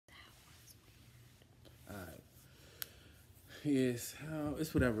Yes,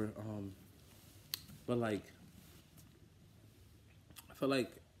 it's whatever. But like, I feel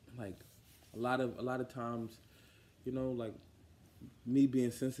like a lot of times, like me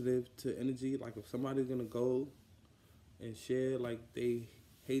being sensitive to energy. Like if somebody's gonna go and share like they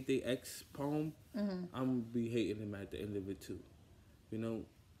hate their ex poem, I'm gonna be hating them at the end of it too. You know,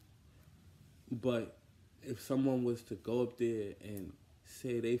 but if someone was to go up there and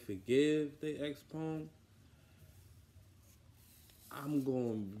say they forgive their ex poem, I'm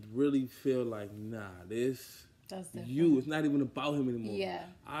gonna really feel like, nah, this That's you. different. It's not even about him anymore. Yeah.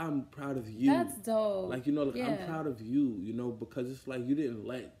 I'm proud of you. That's dope. Like like I'm Yeah. proud of you. Because it's like you didn't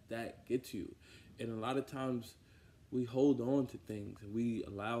let that get to you, and a lot of times we hold on to things and we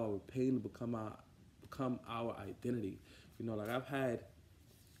allow our pain to become our identity. Like I've had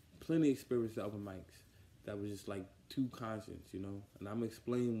plenty of experiences at open mics that was just like too conscious. And I'm gonna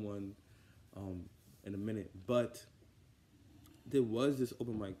explain one um, in a minute, but there was this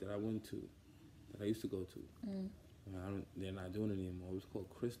open mic that I went to, that I used to go to. They're not doing it anymore. It was called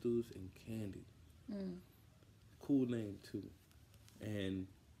Crystals and Candy. Cool name too. And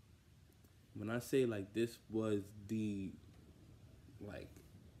when I say like this was the like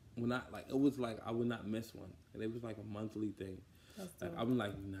when I like it was like I would not miss one, and it was like a monthly thing. That's Like dope. I'm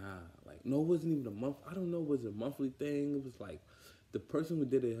like nah, like no, it wasn't even a month. I don't know, was it a monthly thing? It was like the person who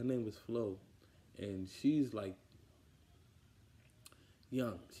did it. Her name was Flo, and she's like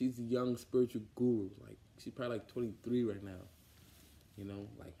young. She's a young spiritual guru. Like she's probably like 23 right now.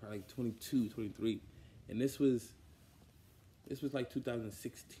 Like probably like 22, 23. And this was like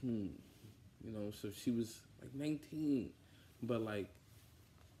 2016. So she was like 19. But like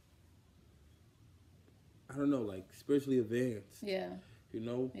I don't know, like spiritually advanced. Yeah.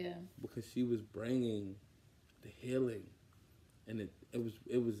 Yeah. Because she was bringing the healing, and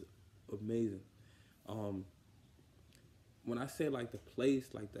it was amazing. Um, when I say like the place,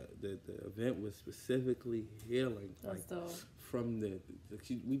 like the event was specifically healing. That's like dope. from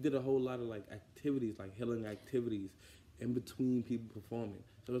we did a whole lot of like activities, like healing activities, in between people performing.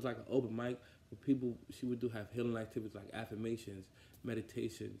 So it was like an open mic where people she would have healing activities like affirmations,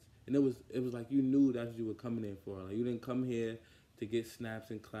 meditations, and it was like you knew that's what you were coming in for. Like you didn't come here to get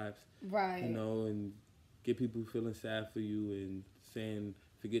snaps and claps, Right. and get people feeling sad for you and saying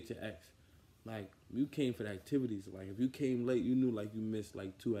forget your ex. Like you came for the activities. Like if you came late, you knew like you missed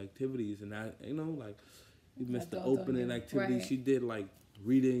like two activities, and like you missed the opening activity. Right. She did like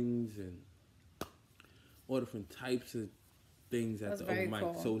readings and all different types of things at That's the very open mic.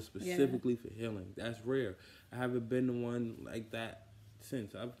 cool. So specifically for healing. That's rare. I haven't been to one like that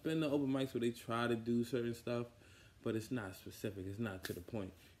since. I've been to open mics where they try to do certain stuff, but it's not specific. It's not to the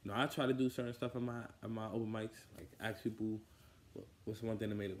point. I try to do certain stuff at my open mics, like ask people what's one thing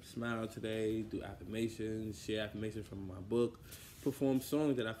that made them smile today, do affirmations, share affirmations from my book, perform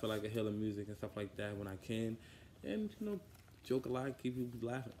songs that I feel like are healing music and stuff like that when I can, and joke a lot, keep people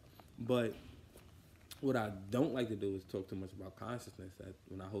laughing. But what I don't like to do is talk too much about consciousness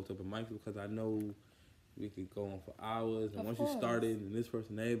when I host open mics, because I know we could go on for hours, and Of once course. you started, and this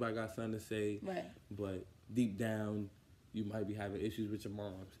person, everybody got something to say, Right. but deep down, you might be having issues with your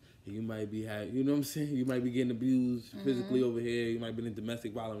moms. And you might be you know what I'm saying? You might be getting abused physically over here. You might be in a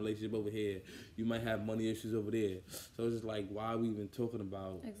domestic violence relationship over here. You might have money issues over there. So it's just like, why are we even talking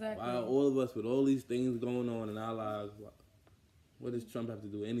about? Exactly. Why all of us with all these things going on in our lives? What does Trump have to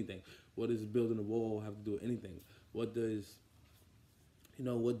do with anything? What does building a wall have to do with anything? What does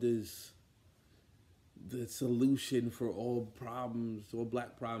the solution for all problems, all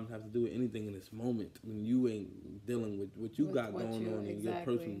black problems, have to do with anything in this moment when you ain't dealing with what you got going on in your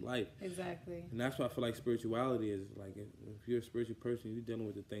personal life? Exactly. And that's why I feel like spirituality is like, if you're a spiritual person, you're dealing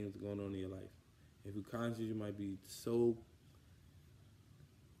with the things going on in your life. If you're conscious, you might be so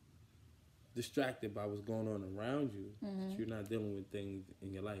distracted by what's going on around you that you're not dealing with things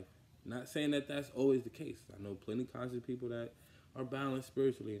in your life. Not saying that that's always the case. I know plenty of conscious people that are balanced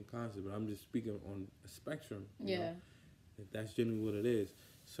spiritually and conscious, but I'm just speaking on a spectrum. You know, if that's generally what it is.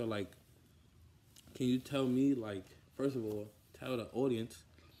 So, like, can you tell me, like, first of all, tell the audience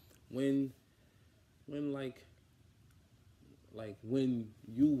when when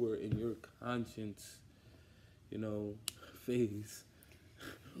you were in your conscience, phase.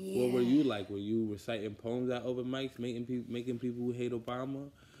 Yeah. What were you like? Were you reciting poems at open mics, making people hate Obama?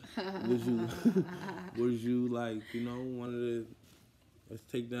 Was you like, one of the let's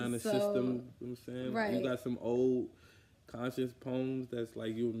take down the system? You know what I'm saying? Right. You got some old conscious poems that's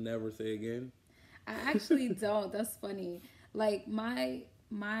like you'll never say again? I actually don't. That's funny. Like my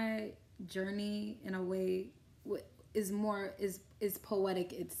journey in a way is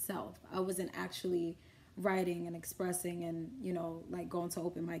poetic itself. I wasn't actually writing and expressing and, you know, like going to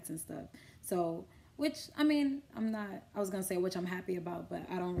open mics and stuff. So, which, I mean, I was going to say which I'm happy about, but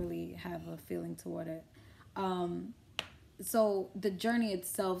I don't really have a feeling toward it. So the journey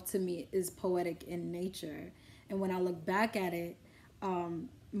itself to me is poetic in nature. And when I look back at it,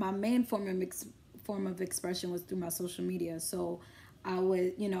 my main form of expression was through my social media. So I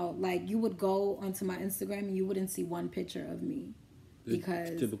would, you know, like you would go onto my Instagram and you wouldn't see one picture of me.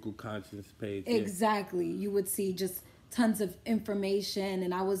 Because typical conscience page. Exactly. Yeah. You would see just tons of information,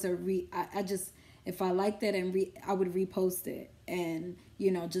 and I was I just, if I liked it and I would repost it and,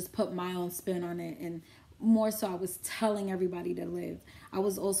 you know, just put my own spin on it. And more so I was telling everybody to live. I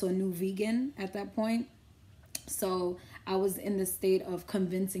was also a new vegan at that point. So I was in the state of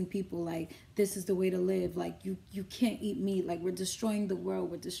convincing people, like, this is the way to live. Like, you can't eat meat. Like, we're destroying the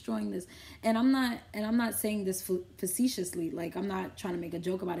world. We're destroying this. And I'm not saying this facetiously. Like, I'm not trying to make a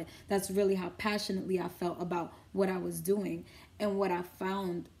joke about it. That's really how passionately I felt about what I was doing. And what I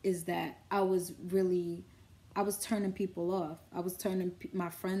found is that I was turning people off. I was turning my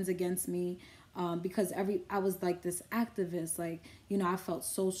friends against me. Because I was like this activist, like, you know, I felt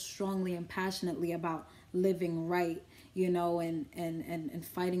so strongly and passionately about living right, you know, and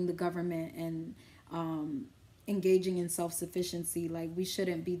fighting the government and engaging in self-sufficiency. Like, we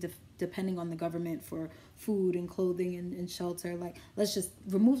shouldn't be depending on the government for food and clothing and shelter. Like, let's just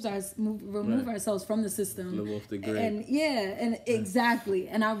remove ourselves from the system. Live off the grid. And exactly.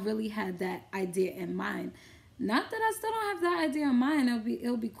 And I really had that idea in mind. Not that I still don't have that idea in mind.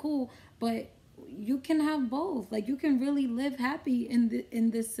 It'll be cool, but you can have both. Like, you can really live happy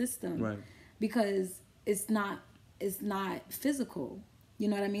in this system, right? Because it's not physical. You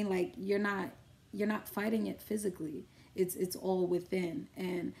know what I mean? Like, you're not fighting it physically. It's all within.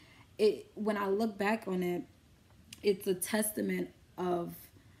 And when I look back on it, it's a testament of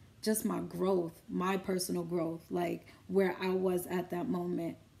just my growth, my personal growth, like where I was at that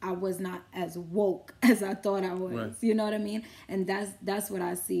moment. I was not as woke as I thought I was. Right. You know what I mean? And that's what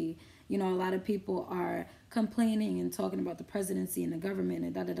I see. You know, a lot of people are complaining and talking about the presidency and the government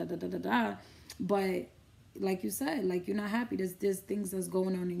and da. But like you said, like, you're not happy. There's things that's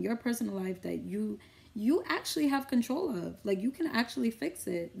going on in your personal life that you actually have control of. Like, you can actually fix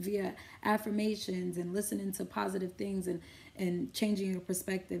it via affirmations and listening to positive things and changing your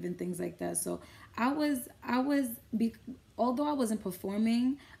perspective and things like that. So although I wasn't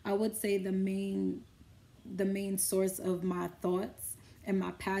performing, I would say the main source of my thoughts and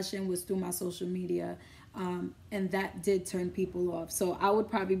my passion was through my social media, and that did turn people off. So I would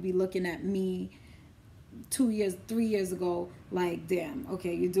probably be looking at me 3 years ago like, damn,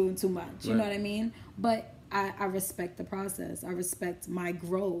 okay, you're doing too much. You know what I mean? But I respect the process. I respect my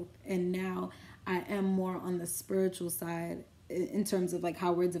growth, and now I am more on the spiritual side in terms of like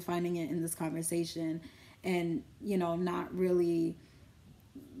how we're defining it in this conversation, and, you know, not really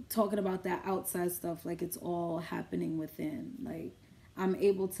talking about that outside stuff. Like, it's all happening within. Like, I'm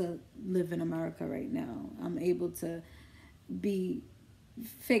able to live in America right now. I'm able to be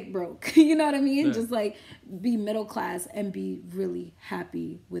fake broke. You know what I mean? Yeah. Just like be middle class and be really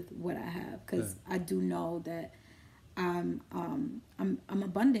happy with what I have, because I do know that I'm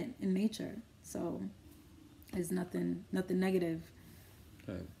abundant in nature. So it's nothing negative.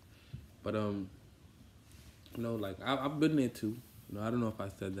 Okay. But you know, like I've been there too. You know, I don't know if I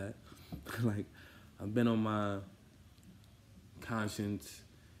said that. Like, I've been on my conscience.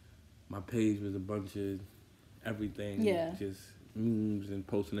 My page was a bunch of everything. Yeah. Just memes and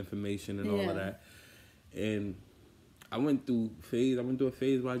posting information and all of that. And I went through a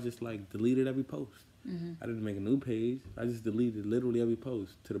phase where I just like deleted every post. Mm-hmm. I didn't make a new page. I just deleted literally every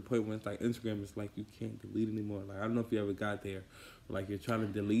post, to the point where it's like Instagram is like, you can't delete anymore. Like, I don't know if you ever got there. Like, you're trying to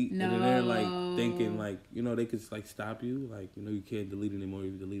delete, and then they're like thinking like, you know, they could like stop you. Like, you know, you can't delete anymore.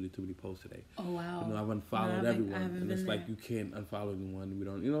 You've deleted too many posts today. Oh wow. You know, I've unfollowed everyone, and it's like you can't unfollow anyone. We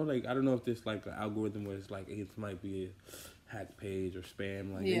don't, you know, like, I don't know if there's like an algorithm where it's like it might be a hack page or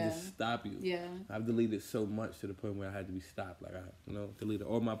spam. Like, they just stop you. Yeah. I've deleted so much to the point where I had to be stopped. Like, I, you know, deleted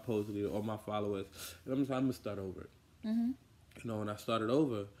all my posts, deleted all my followers, and I'm gonna start over. Mm-hmm. You know, when I started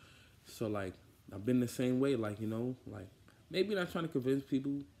over, so like I've been the same way. Like, you know, like, maybe not trying to convince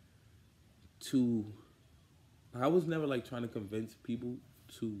people to... I was never, like, trying to convince people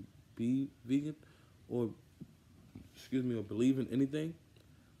to be vegan or believe in anything.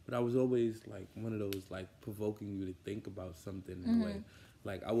 But I was always, like, one of those, like, provoking you to think about something in a way.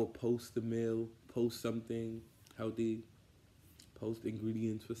 Like, I would post the meal, post something healthy, post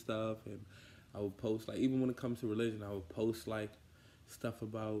ingredients for stuff. And I would post, like, even when it comes to religion, I would post, like, stuff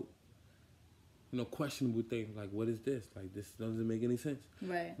about questionable things like, what is this? Like, this doesn't make any sense.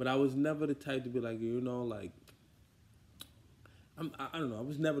 Right. But I was never the type to be like, like, I don't know. I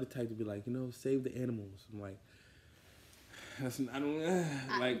was never the type to be like, save the animals. I'm like,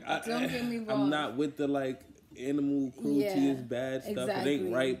 don't get me wrong. I'm not with the like animal cruelty is bad stuff. Exactly. It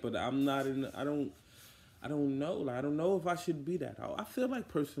ain't right, but I'm not in. I don't know. Like, I don't know if I should be that. I feel like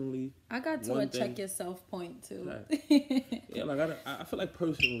personally, I got to a check yourself point too. Like, yeah, like I feel like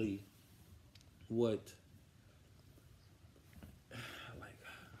personally, what. Like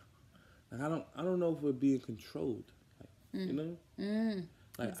I don't know if we're being controlled. Like,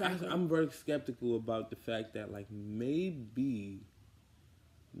 Like exactly. I'm very skeptical about the fact that like maybe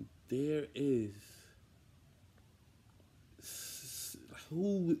there is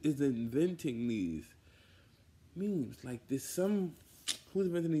who is inventing these memes. Like there's who's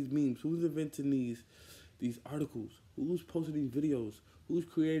inventing these memes? Who's inventing these articles? Who's posting these videos? Who's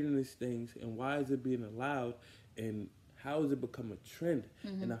creating these things? And why is it being allowed? And how has it become a trend?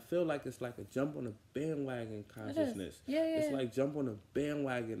 Mm-hmm. And I feel like it's like a jump on a bandwagon consciousness. It's like jump on a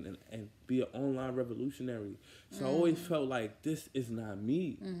bandwagon and be an online revolutionary. So I always felt like this is not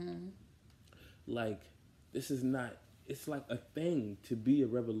me. Mm-hmm. Like this is not. It's like a thing to be a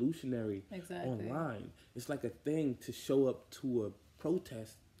revolutionary online. It's like a thing to show up to a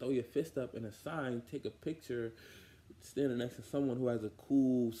protest, throw your fist up in a sign, take a picture, standing next to someone who has a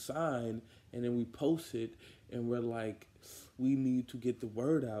cool sign, and then we post it, and we're like, we need to get the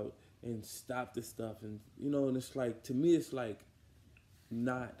word out and stop this stuff. And, and it's like, to me, it's like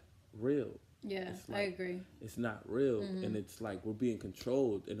not real. Yeah, like, I agree. It's not real, Mm-hmm. and it's like we're being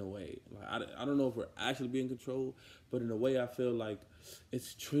controlled in a way. Like I don't know if we're actually being controlled, but in a way I feel like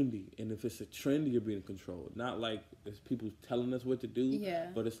it's trendy, and if it's a trend, you're being controlled. Not like it's people telling us what to do,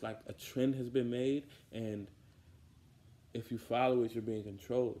 but it's like a trend has been made, and if you follow it, you're being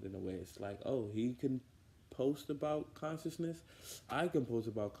controlled in a way. It's like, oh, he can post about consciousness, I can post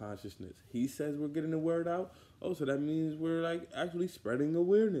about consciousness. He says we're getting the word out. Oh, so that means we're like actually spreading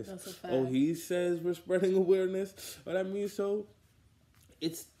awareness. That's a fact. Oh, he says we're spreading awareness. Oh, that means so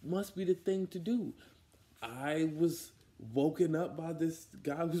it must be the thing to do. I was woken up by this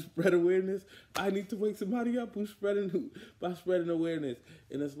guy who spread awareness. I need to wake somebody up by spreading awareness.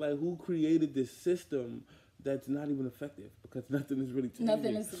 And it's like, who created this system that's not even effective because nothing is really changing.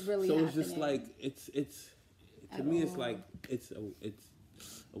 Nothing is really so happening. It's just like it's to me it's like it's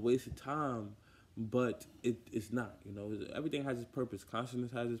a waste of time, but it's not. Everything has its purpose.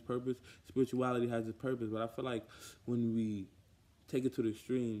 Consciousness has its purpose. Spirituality has its purpose. But I feel like when we take it to the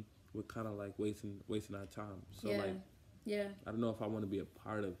extreme, we're kind of like wasting our time. So I don't know if I want to be a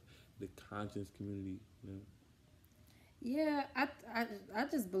part of the conscious community. Yeah, I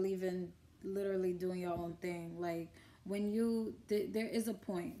just believe in literally doing your own thing. Like when there is a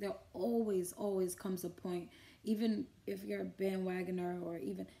point. There always comes a point. Even if you're a bandwagoner, or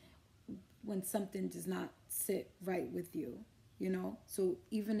even when something does not sit right with you, So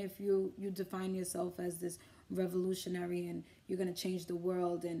even if you define yourself as this revolutionary and you're going to change the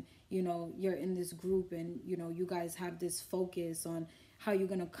world, and you're in this group, and you guys have this focus on how you're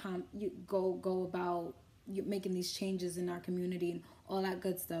going to go about making these changes in our community and all that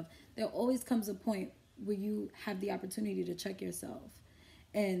good stuff, there always comes a point where you have the opportunity to check yourself.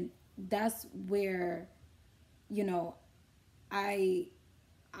 And that's where I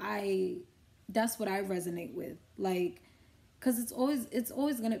that's what I resonate with, like, because it's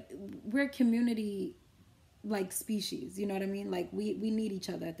always gonna, we're a community like species, you know what I mean? Like we need each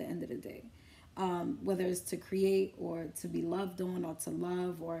other at the end of the day, whether it's to create or to be loved on or to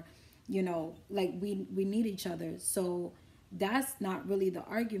love, or like we need each other. So that's not really the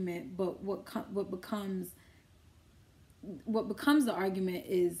argument, but what becomes the argument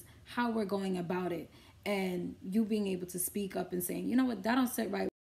is how we're going about it, and you being able to speak up and saying, you know what, that don't sit right